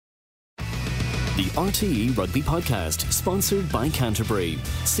The RTE Rugby Podcast, sponsored by Canterbury.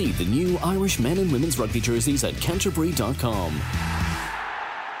 See the new Irish men and women's rugby jerseys at canterbury.com.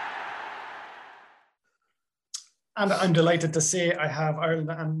 And I'm delighted to say I have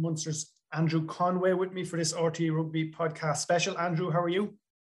Ireland and Munster's Andrew Conway with me for this RTE Rugby Podcast special. Andrew, how are you?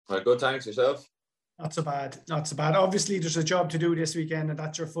 Good, thanks. Yourself? Not so bad, not so bad. Obviously, there's a job to do this weekend and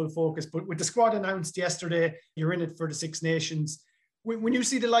that's your full focus. But with the squad announced yesterday, you're in it for the Six Nations. When you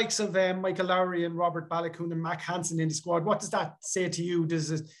see the likes of Michael Lowry and Robert Balakoon and Mac Hansen in the squad, what does that say to you?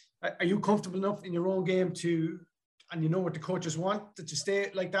 Are you comfortable enough in your own game and you know what the coaches want, that you stay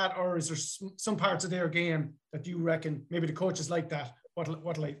like that? Or is there some parts of their game that you reckon maybe the coaches like that?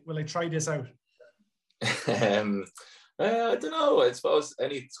 Will I try this out? I don't know. I suppose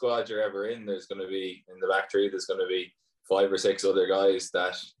any squad you're ever in, there's going to be, in the back three, there's going to be 5 or 6 other guys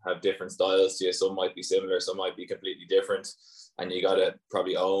that have different styles to you. Some might be similar, some might be completely different. And you got to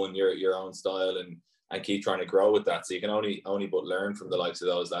probably own your own style and keep trying to grow with that. So you can only but learn from the likes of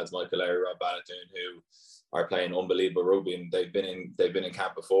those lads, Michael Lowry, Rob Balakoon, who are playing unbelievable rugby, and they've been in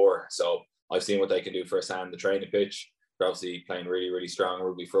camp before. So I've seen what they can do firsthand. The training pitch, they're obviously playing really, really strong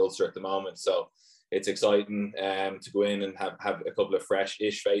rugby for Ulster at the moment. So it's exciting to go in and have a couple of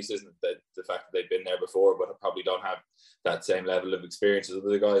fresh-ish faces. And the fact that they've been there before, but probably don't have that same level of experience as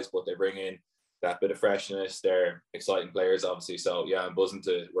the guys, but they bring in that bit of freshness. They're exciting players, obviously. So yeah, I'm buzzing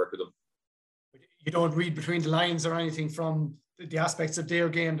to work with them. You don't read between the lines or anything from the aspects of their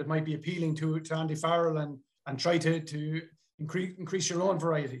game that might be appealing to Andy Farrell and try to increase your own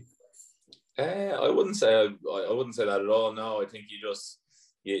variety? I wouldn't say that at all. No, I think you just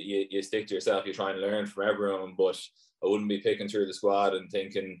you stick to yourself. You try and learn from everyone, but I wouldn't be picking through the squad and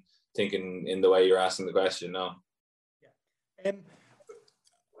thinking in the way you're asking the question. No. Yeah.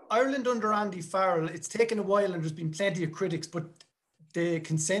 Ireland under Andy Farrell, it's taken a while and there's been plenty of critics, but the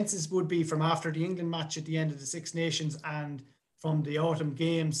consensus would be from after the England match at the end of the Six Nations and from the autumn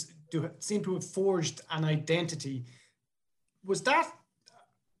games, seem to have forged an identity. Was that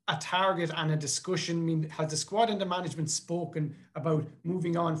a target and a discussion? I mean, has the squad and the management spoken about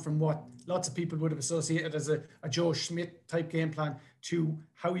moving on from what lots of people would have associated as a Joe Schmidt type game plan to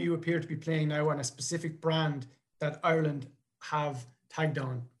how you appear to be playing now on a specific brand that Ireland have tagged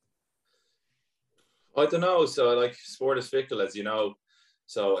on? I don't know. So like, sport is fickle, as you know.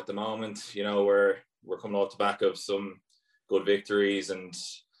 So at the moment, you know, we're coming off the back of some good victories, and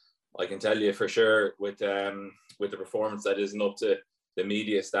I can tell you for sure with the performance that isn't up to the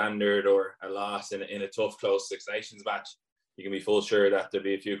media standard or a loss in a tough, close Six Nations match, you can be full sure that there'll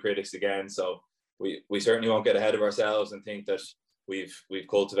be a few critics again. So we certainly won't get ahead of ourselves and think that we've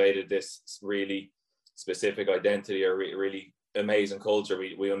cultivated this really specific identity or really amazing culture.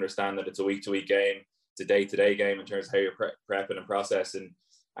 We understand that it's a week-to-week game. It's a day-to-day game in terms of how you're prepping and processing,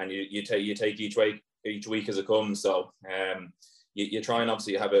 and you take each week as it comes. So you try and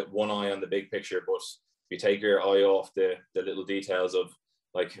obviously have one eye on the big picture, but if you take your eye off the little details of,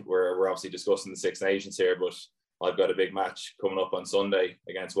 like, we're obviously discussing the Six Nations here, but I've got a big match coming up on Sunday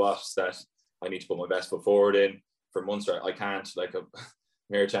against Wasps that I need to put my best foot forward in. For Munster, I can't, like, I'm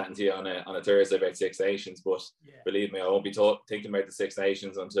here chatting to you on a Thursday about Six Nations, but yeah, believe me, I won't be thinking about the Six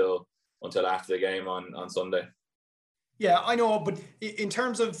Nations until after the game on Sunday. Yeah, I know, but in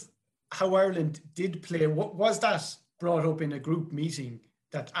terms of how Ireland did play, what was that brought up in a group meeting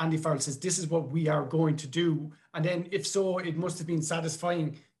that Andy Farrell says, this is what we are going to do? And then if so, it must have been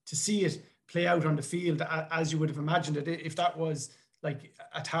satisfying to see it play out on the field as you would have imagined it, if that was like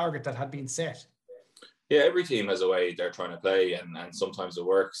a target that had been set. Yeah, every team has a way they're trying to play, and sometimes it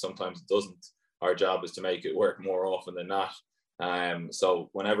works, sometimes it doesn't. Our job is to make it work more often than not. So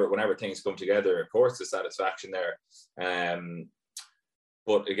whenever things come together, of course, the satisfaction there.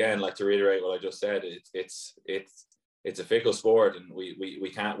 But again, like, to reiterate what I just said, it's a fickle sport, and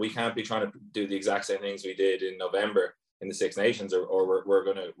we can't be trying to do the exact same things we did in November in the Six Nations, or we're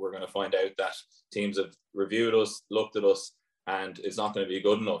gonna find out that teams have reviewed us, looked at us, and it's not going to be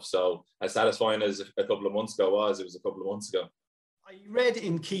good enough. So as satisfying as a couple of months ago it was a couple of months ago. I read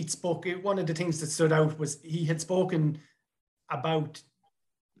in Keith's book, one of the things that stood out was he had spoken about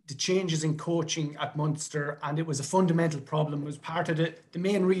the changes in coaching at Munster, and it was a fundamental problem. It was part of the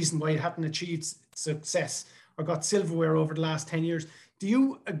main reason why it hadn't achieved success or got silverware over the last 10 years. Do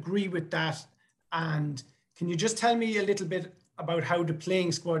you agree with that? And can you just tell me a little bit about how the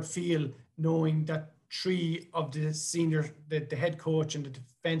playing squad feel knowing that 3 of the senior, the head coach and the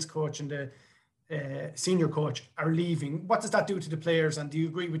defence coach and the senior coach are leaving? What does that do to the players? And do you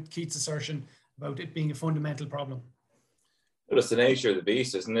agree with Keith's assertion about it being a fundamental problem? Well, it's the nature of the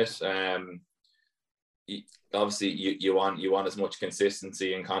beast, isn't it? obviously you want as much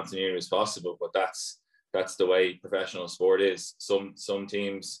consistency and continuity as possible, but that's the way professional sport is. Some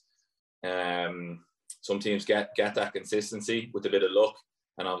teams get that consistency with a bit of luck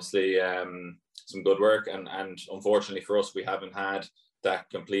and obviously some good work, and unfortunately for us, we haven't had that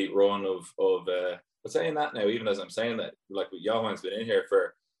complete run of but saying that now, even as I'm saying that, like Johan's been in here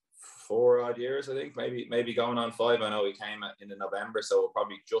for 4 odd years, I think, maybe going on 5. I know he came in November, so it'll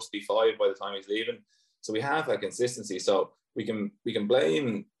probably just be 5 by the time he's leaving. So we have that consistency. So we can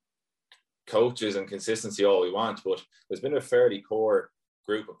blame coaches and consistency all we want, but there's been a fairly core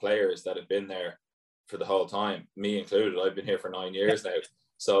group of players that have been there for the whole time, me included. I've been here for 9 years now.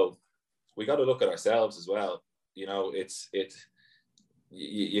 So we got to look at ourselves as well. You know,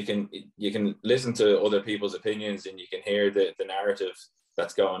 you can listen to other people's opinions and you can hear the narrative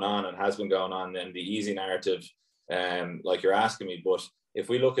that's going on and has been going on, and the easy narrative, like you're asking me. But if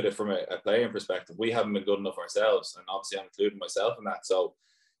we look at it from a playing perspective, we haven't been good enough ourselves, and obviously I'm including myself in that. So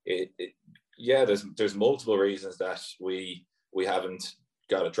there's multiple reasons that we haven't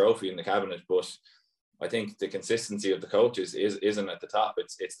got a trophy in the cabinet, but I think the consistency of the coaches isn't at the top.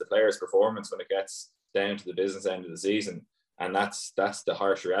 It's the players' performance when it gets down to the business end of the season. And that's the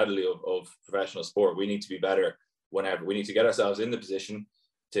harsh reality of professional sport. We need to be better whenever. We need to get ourselves in the position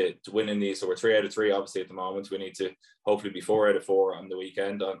to win in these. So we're 3 out of 3, obviously, at the moment. We need to hopefully be 4 out of 4 on the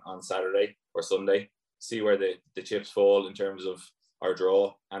weekend on Saturday or Sunday, see where the chips fall in terms of our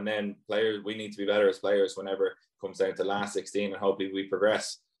draw. And then players, we need to be better as players whenever it comes down to last 16, and hopefully we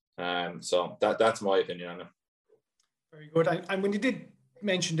progress. So that's my opinion on it. Very good. And when you did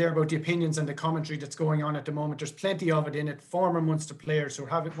mention there about the opinions and the commentary that's going on at the moment, there's plenty of it in it. Former Munster players who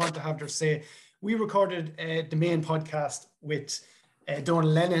want to have their say. We recorded the main podcast with Donal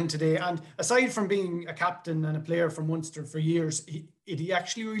Lennon today, and aside from being a captain and a player for Munster for years, he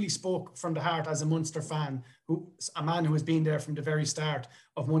actually really spoke from the heart as a Munster fan, a man who has been there from the very start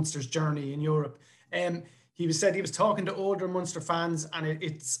of Munster's journey in Europe. He was talking to older Munster fans, and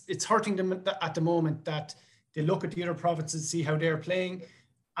it's hurting them at the moment that they look at the other provinces, see how they're playing.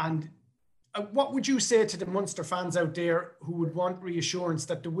 And what would you say to the Munster fans out there who would want reassurance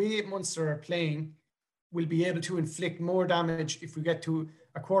that the way Munster are playing will be able to inflict more damage if we get to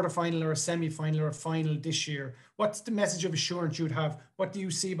a quarter-final or a semi-final or a final this year? What's the message of assurance you'd have? What do you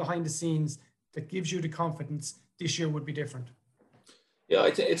see behind the scenes that gives you the confidence this year would be different? Yeah,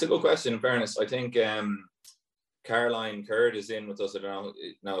 it's a good question, in fairness. I think Caroline Curd is in with us. I don't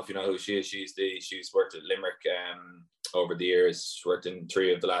know if you know who she is. She's worked at Limerick over the years. She worked in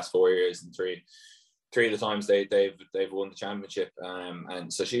 3 of the last 4 years, and three of the times they've won the championship.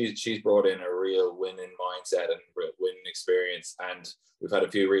 And so she's brought in a real winning mindset and winning experience. And we've had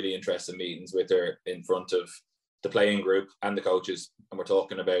a few really interesting meetings with her in front of the playing group and the coaches, and we're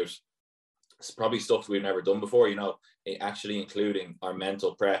talking about probably stuff we've never done before. You know, actually including our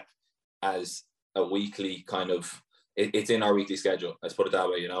mental prep as a weekly kind of, it's in our weekly schedule, let's put it that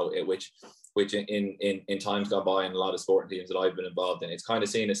way, you know, which in times gone by in a lot of sporting teams that I've been involved in, it's kind of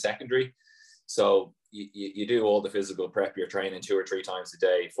seen as secondary. So you do all the physical prep, you're training 2 or 3 times a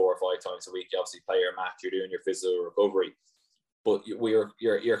day, 4 or 5 times a week, you obviously play your match, you're doing your physical recovery, but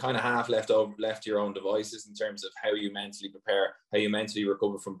you're kind of half left to your own devices in terms of how you mentally prepare, how you mentally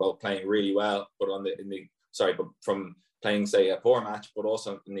recover from both playing really well, but from playing, say, a poor match, but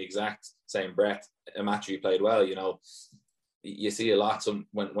also in the exact same breath, a match you played well. You know, you see a lot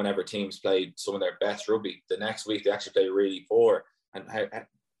whenever teams play some of their best rugby, the next week they actually play really poor. And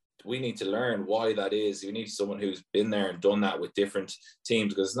we need to learn why that is. We need someone who's been there and done that with different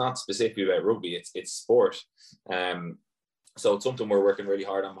teams, because it's not specifically about rugby, it's sport. So it's something we're working really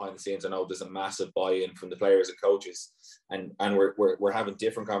hard on behind the scenes. I know there's a massive buy-in from the players and coaches, and we're having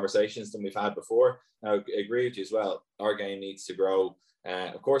different conversations than we've had before. Now, I agree with you as well. Our game needs to grow.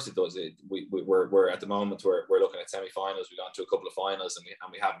 Of course it does. We're at the moment we're looking at semi-finals. We've gone to a couple of finals and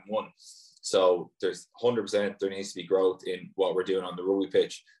we haven't won. So there's 100% there needs to be growth in what we're doing on the rugby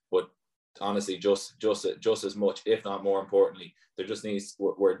pitch. But honestly, just as much, if not more importantly, there just needs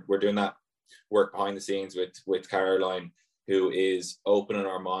we're doing that work behind the scenes with Caroline, who is opening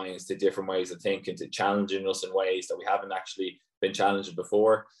our minds to different ways of thinking, to challenging us in ways that we haven't actually been challenged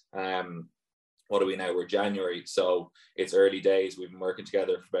before. What are we now? We're January, so it's early days. We've been working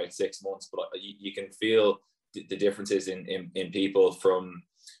together for about 6 months, but you can feel the differences in people from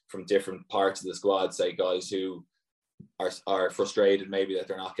different parts of the squad. Say guys who are frustrated maybe that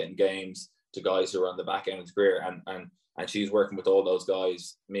they're not getting games, to guys who are on the back end of the career, and she's working with all those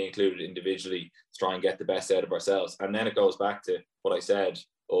guys, me included, individually, to try and get the best out of ourselves. And then it goes back to what I said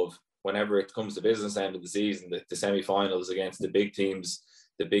of whenever it comes to business end of the season, the semi-finals against the big teams,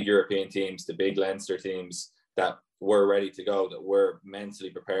 big European teams, the big Leinster teams that were ready to go, that were mentally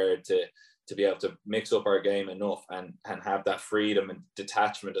prepared to be able to mix up our game enough and have that freedom and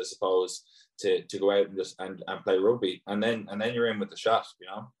detachment, I suppose, to go out and just and play rugby, and then you're in with the shot, you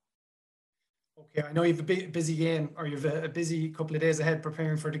know. Okay, I know you've a busy game, or you've a busy couple of days ahead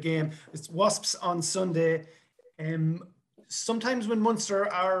preparing for the game. It's Wasps on Sunday. Sometimes when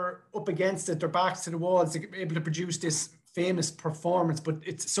Munster are up against it, their backs to the walls, they're able to produce this famous performance, but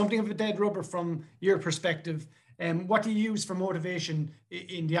it's something of a dead rubber from your perspective. What do you use for motivation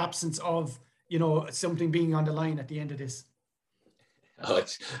in the absence of, you know, something being on the line at the end of this?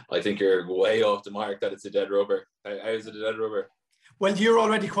 I think you're way off the mark that it's a dead rubber. How is it a dead rubber? Well, you're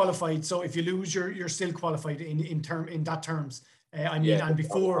already qualified, so if you lose, you're still qualified in that terms. And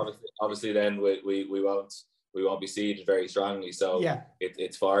before, obviously, then we won't be seeded very strongly. So yeah,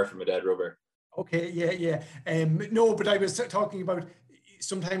 it's far from a dead rubber. Okay, yeah. No, but I was talking about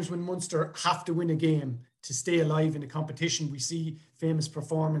sometimes when Munster have to win a game to stay alive in the competition, we see famous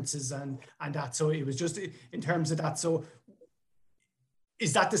performances and that. So it was just in terms of that. So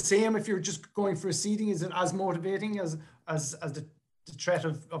is that the same if you're just going for a seeding? Is it as motivating as the threat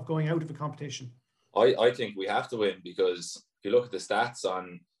of going out of a competition? I think we have to win, because if you look at the stats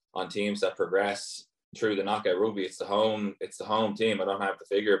on teams that progress through the knockout rugby, it's the home team. I don't have the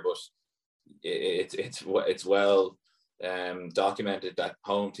figure, but it's well documented that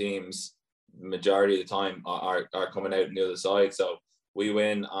home teams majority of the time are coming out on the other side. So we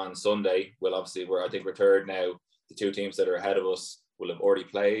win on Sunday. Well, obviously I think we're third now. The two teams that are ahead of us will have already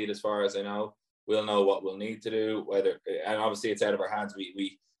played, as far as I know. We'll know what we'll need to do, and obviously it's out of our hands.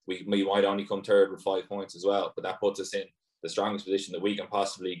 We might only come third with 5 points as well, but that puts us in the strongest position that we can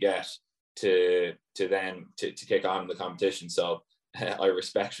possibly get to kick on in the competition. So I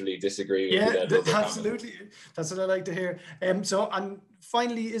respectfully disagree with you. Absolutely. That's what I like to hear. So, and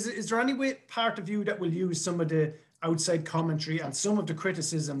finally, is there any part of you that will use some of the outside commentary and some of the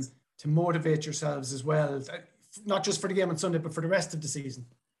criticism to motivate yourselves as well, not just for the game on Sunday, but for the rest of the season?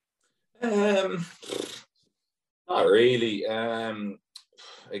 Not really.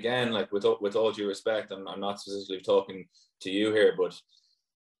 Again, like with all due respect, I'm not specifically talking to you here, but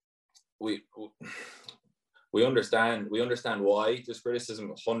we understand why there's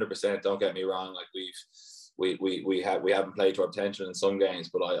criticism. 100%. Don't get me wrong. Like we haven't played to our potential in some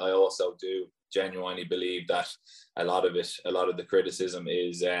games, but I also do genuinely believe that a lot of the criticism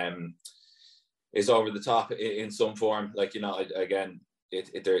is over the top in some form. Like, you know, again,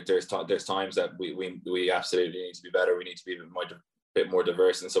 there's times that we absolutely need to be better. We need to be a bit more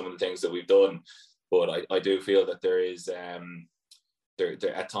diverse in some of the things that we've done. But I do feel that there is there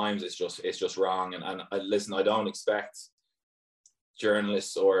at times it's just wrong. And listen, I don't expect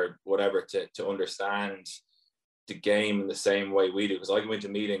journalists or whatever to understand the game in the same way we do, because I go into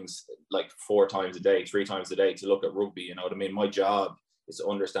meetings like 4 times a day, 3 times a day to look at rugby. You know what I mean? My job is to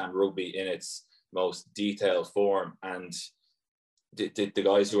understand rugby in its most detailed form, and the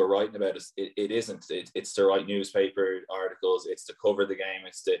guys who are writing about it isn't. It's to write newspaper articles. It's to cover the game.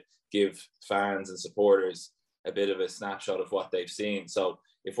 It's to give fans and supporters a bit of a snapshot of what they've seen. So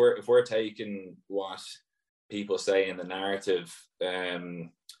if we're taking what people say in the narrative to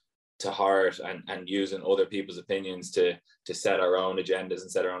heart and using other people's opinions to set our own agendas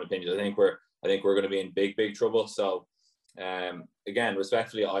and set our own opinions, I think we're going to be in big trouble. So again,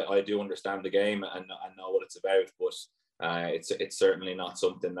 respectfully, I do understand the game and know what it's about, but it's certainly not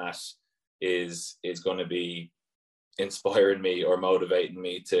something that is going to be inspiring me or motivating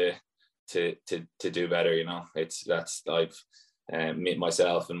me to do better. You know,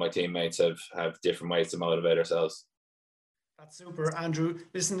 myself and my teammates have different ways to motivate ourselves. That's super, Andrew.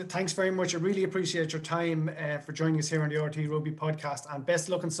 Listen, thanks very much. I really appreciate your time for joining us here on the RTE Rugby podcast, and best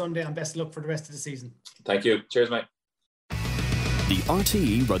of luck on Sunday and best of luck for the rest of the season. Thank you. Cheers, mate. The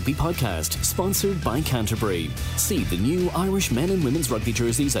RTE Rugby Podcast, sponsored by Canterbury. See the new Irish men and women's rugby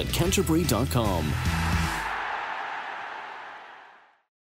jerseys at canterbury.com.